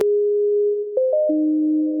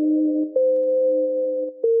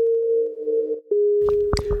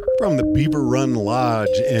From the Beaver Run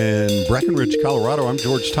Lodge in Breckenridge, Colorado, I'm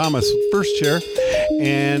George Thomas, first chair,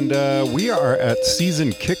 and we are at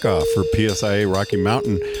season kickoff for PSIA Rocky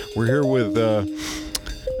Mountain. We're here with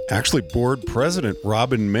actually board president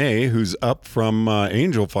Robin May, who's up from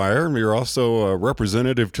Angel Fire. You're also a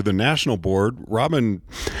representative to the national board. Robin,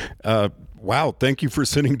 wow, thank you for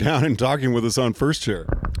sitting down and talking with us on first chair.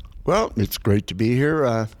 Well, it's great to be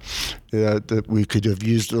here. That we could have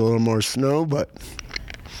used a little more snow, but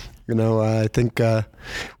I think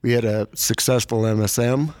we had a successful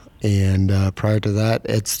MSM, and prior to that,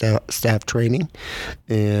 Ed staff training,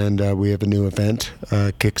 and we have a new event,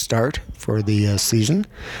 Kickstart, for the season,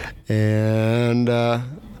 and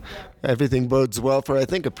everything bodes well for, I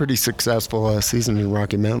think, a pretty successful season in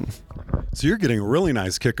Rocky Mountain. So you're getting a really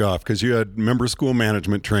nice kickoff because you had member school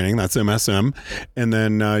management training, that's MSM, and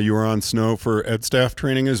then you were on snow for Ed staff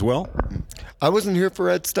training as well? I wasn't here for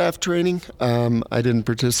Ed staff training. I didn't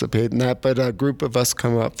participate in that, but a group of us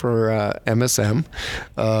come up for MSM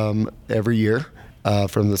every year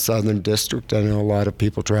from the Southern District. I know a lot of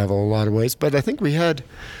people travel a lot of ways, but I think we had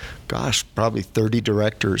probably 30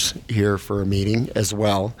 directors here for a meeting as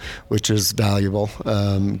well, which is valuable,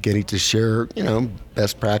 getting to share,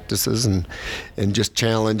 best practices and just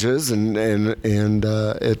challenges, and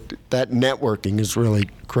that networking is really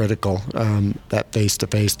critical, that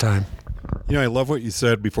face-to-face time. I love what you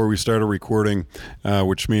said before we started recording,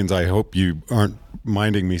 which means I hope you aren't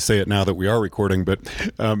minding me say it now that we are recording, but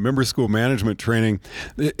member school management training,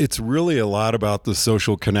 it's really a lot about the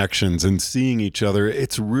social connections and seeing each other.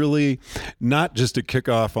 It's really not just a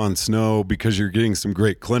kickoff on snow because you're getting some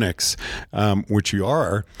great clinics, which you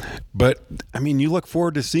are, but you look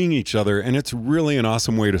forward to seeing each other, and it's really an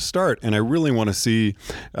awesome way to start. And I really want to see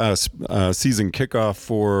season kickoff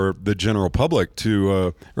for the general public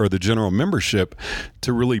or the general membership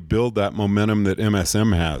to really build that momentum that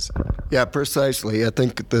MSM has. Yeah, precisely. I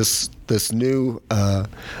think this new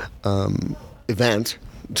event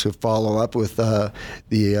to follow up with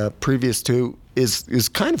the previous two is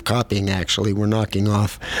kind of copying, actually. We're knocking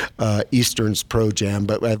off Eastern's Pro Jam,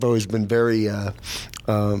 but I've always been very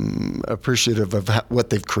appreciative of what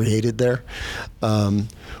they've created there.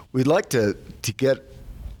 We'd like to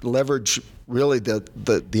leverage really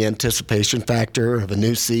the anticipation factor of a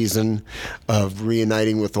new season, of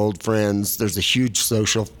reuniting with old friends. There's a huge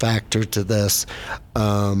social factor to this.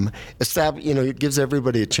 It gives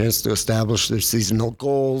everybody a chance to establish their seasonal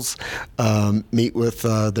goals, meet with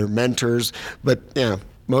their mentors. But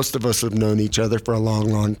most of us have known each other for a long,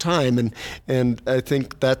 long time, and I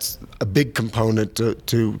think that's a big component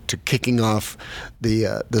to kicking off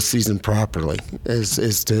the season properly.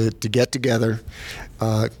 Is to get together,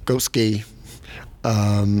 go ski.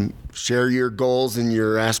 Share your goals and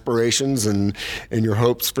your aspirations and your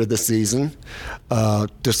hopes for the season.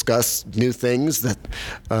 Discuss new things that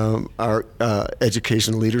our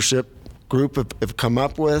education leadership group have come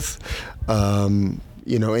up with.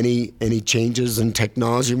 Any changes in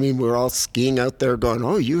technology. We're all skiing out there going,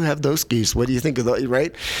 oh, you have those skis. What do you think of those,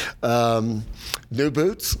 right? New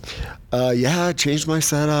boots. I changed my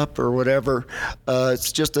setup or whatever.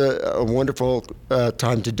 It's just a wonderful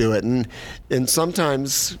time to do it. And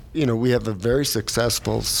sometimes, we have a very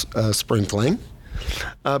successful spring fling.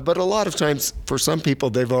 But a lot of times, for some people,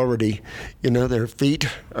 they've already, their feet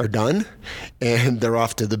are done, and they're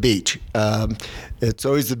off to the beach. It's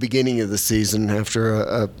always the beginning of the season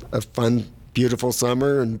after a fun, beautiful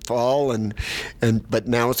summer and fall, but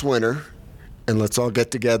now it's winter, and let's all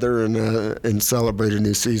get together and celebrate a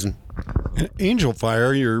new season. Angel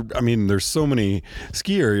Fire, there's so many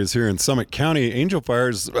ski areas here in Summit County. Angel Fire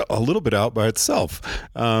is a little bit out by itself.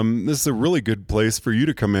 This is a really good place for you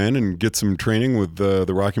to come in and get some training with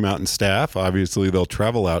the Rocky Mountain staff. Obviously, they'll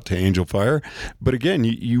travel out to Angel Fire. But again,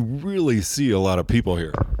 you really see a lot of people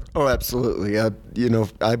here. Oh, absolutely. I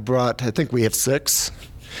think we have 6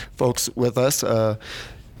 folks with us.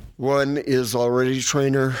 One is already a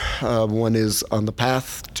trainer, one is on the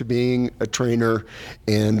path to being a trainer,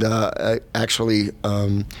 and actually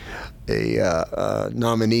a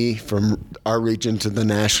nominee from our region to the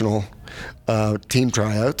national team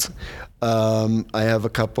tryouts. I have a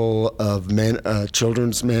couple of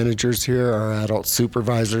children's managers here, our adult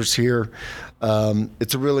supervisors here.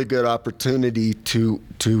 It's a really good opportunity to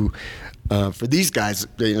for these guys,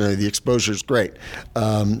 the exposure is great.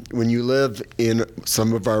 When you live in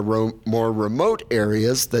some of our more remote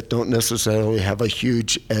areas that don't necessarily have a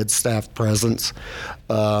huge ed staff presence,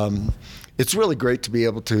 it's really great to be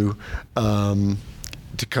able to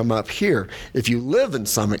to come up here. If you live in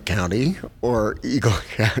Summit County or Eagle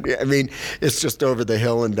County, I mean, it's just over the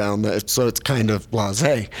hill and down so it's kind of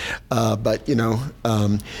blasé. But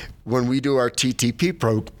when we do our TTP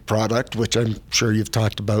product, which I'm sure you've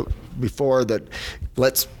talked about before, that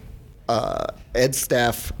lets ed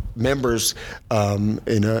staff members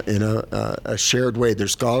in a shared way, their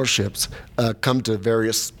scholarships, come to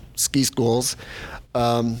various ski schools.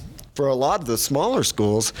 For a lot of the smaller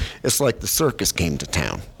schools, it's like the circus came to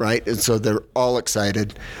town, right? And so they're all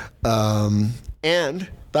excited. And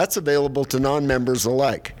that's available to non-members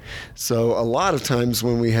alike. So a lot of times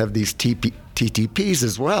when we have these TTPs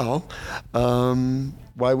as well,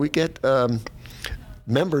 why we get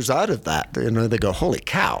members out of that, they go, holy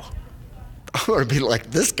cow, I want to be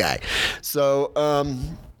like this guy. So,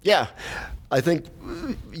 I think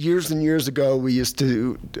years and years ago, we used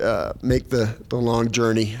to make the long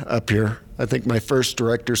journey up here. I think my first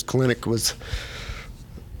director's clinic was,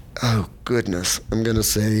 oh goodness, I'm going to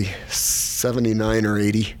say 79 or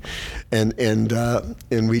 80.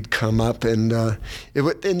 And we'd come up, and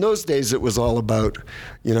in those days, it was all about,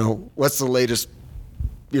 what's the latest,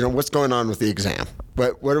 what's going on with the exam?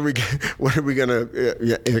 What are we going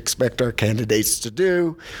to expect our candidates to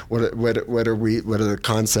do? What are the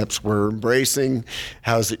concepts we're embracing?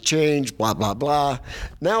 How's it changed? Blah blah blah.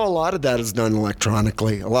 Now a lot of that is done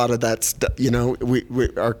electronically. A lot of that's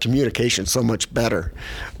our communication's so much better.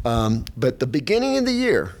 But the beginning of the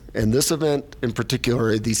year, and this event in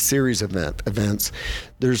particular, these series events,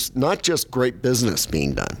 there's not just great business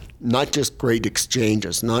being done, not just great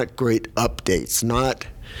exchanges, not great updates, not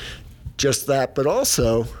just that, but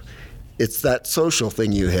also it's that social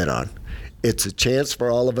thing you hit on. It's a chance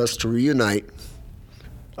for all of us to reunite,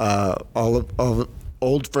 all of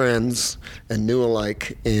old friends and new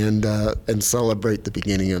alike, and celebrate the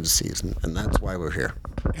beginning of the season. And that's why we're here.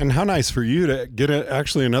 And how nice for you to get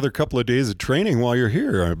actually another couple of days of training while you're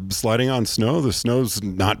here. Sliding on snow. The snow's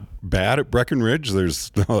not bad at Breckenridge.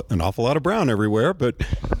 There's an awful lot of brown everywhere, but...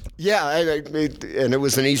 Yeah, and it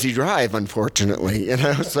was an easy drive, unfortunately.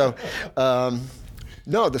 So,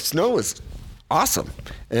 no, the snow was awesome.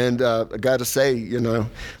 And I got to say,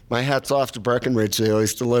 my hat's off to Breckenridge. They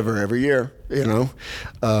always deliver every year.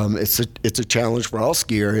 It's a challenge for all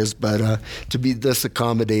ski areas, but to be this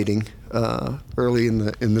accommodating early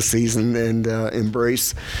in the season and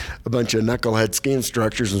embrace a bunch of knucklehead ski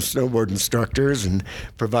instructors and snowboard instructors and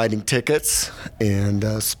providing tickets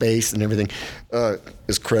and space and everything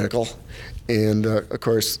is critical. And of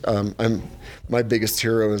course, my biggest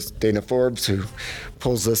hero is Dana Forbes, who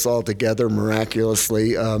pulls this all together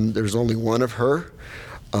miraculously. There's only one of her.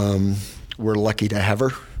 We're lucky to have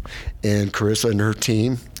her, and Carissa and her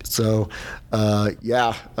team. So,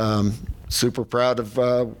 super proud of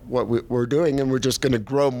what we're doing, and we're just going to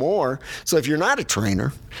grow more. So if you're not a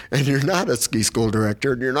trainer, and you're not a ski school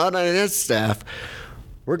director, and you're not on ed staff,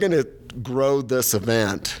 we're going to grow this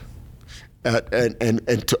event.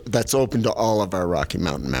 That's open to all of our Rocky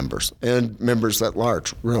Mountain members and members at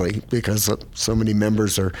large, really, because so many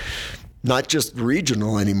members are not just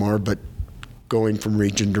regional anymore, but going from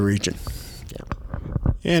region to region. Yeah.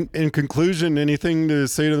 And in conclusion, anything to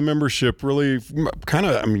say to the membership? Really,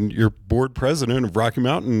 you're board president of Rocky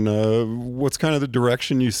Mountain. What's kind of the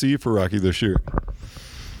direction you see for Rocky this year?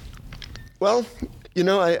 Well,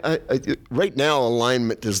 I right now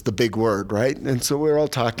alignment is the big word, right? And so we're all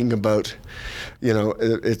talking about,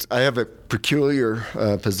 I have a peculiar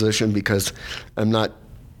position because I'm not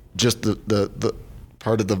just the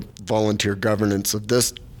part of the volunteer governance of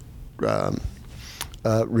this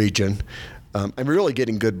region. I'm really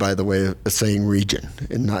getting good, by the way, of saying region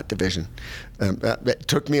and not division. It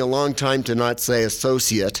took me a long time to not say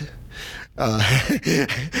associate. And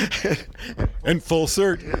full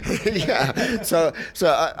cert. Yeah. So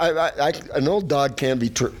an old dog can be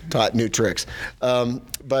taught new tricks.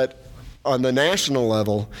 But on the national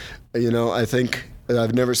level, I think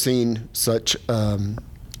I've never seen such a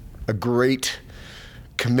great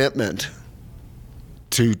commitment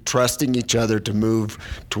to trusting each other to move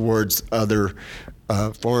towards other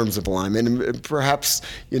forms of alignment. And perhaps,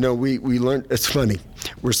 we learned, it's funny,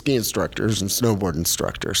 we're ski instructors and snowboard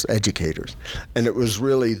instructors, educators. And it was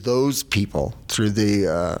really those people through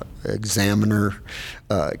the examiner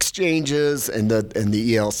exchanges and the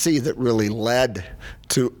ELC that really led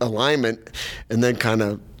to alignment, and then kind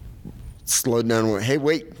of slowed down and went, hey,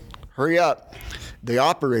 wait, hurry up. The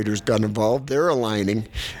operators got involved, they're aligning.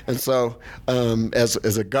 And so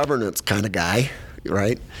as a governance kind of guy,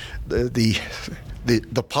 right, the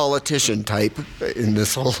politician type in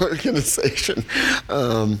this whole organization,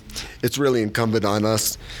 it's really incumbent on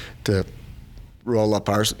us to roll up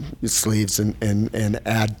our sleeves and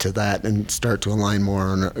add to that and start to align more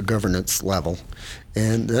on a governance level.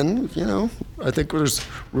 And then, I think there's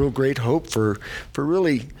real great hope for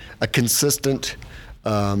really a consistent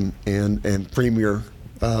and premier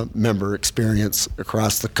member experience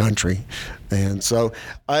across the country. And so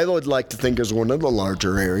I would like to think as one of the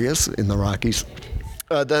larger areas in the Rockies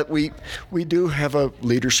that we do have a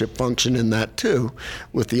leadership function in that too,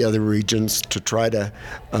 with the other regions to try to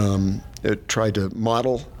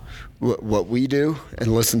model what we do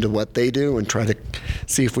and listen to what they do and try to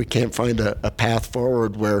see if we can't find a path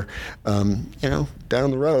forward where, down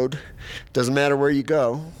the road, doesn't matter where you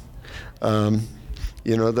go,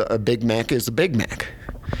 a Big Mac is a Big Mac.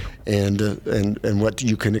 And what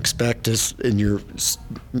you can expect is in your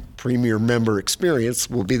premier member experience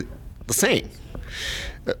will be the same.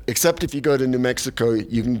 Except if you go to New Mexico,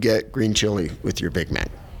 you can get green chili with your Big Mac.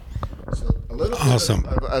 So a little awesome.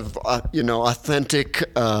 bit of authentic,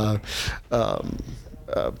 I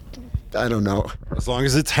don't know. As long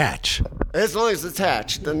as it's Hatch. As long as it's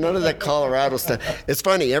Hatch. None of that Colorado stuff. It's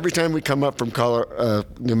funny, every time we come up from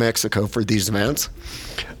New Mexico for these events,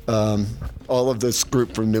 all of this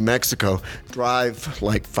group from New Mexico drive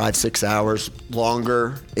like 5-6 hours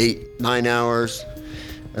longer, 8-9 hours.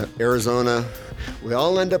 Arizona, we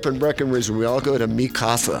all end up in Breckenridge and we all go to Mi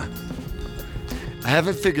Casa. I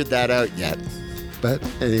haven't figured that out yet, but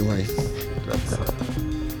anyway.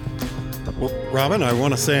 Well, Robin, I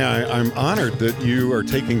want to say I'm honored that you are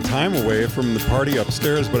taking time away from the party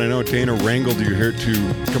upstairs, but I know Dana wrangled you here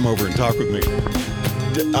to come over and talk with me.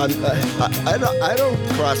 I don't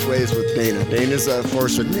cross ways with Dana. Dana's a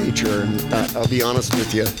force of nature, and I'll be honest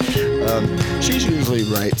with you. She's usually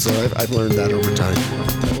right, so I've learned that over time.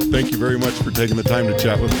 Well, thank you very much for taking the time to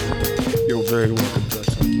chat with us. You're very welcome, Judge.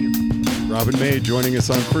 Thank you. Robin May joining us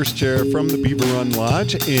on First Chair from the Beaver Run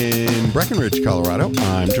Lodge in Breckenridge, Colorado.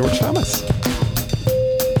 I'm George Thomas.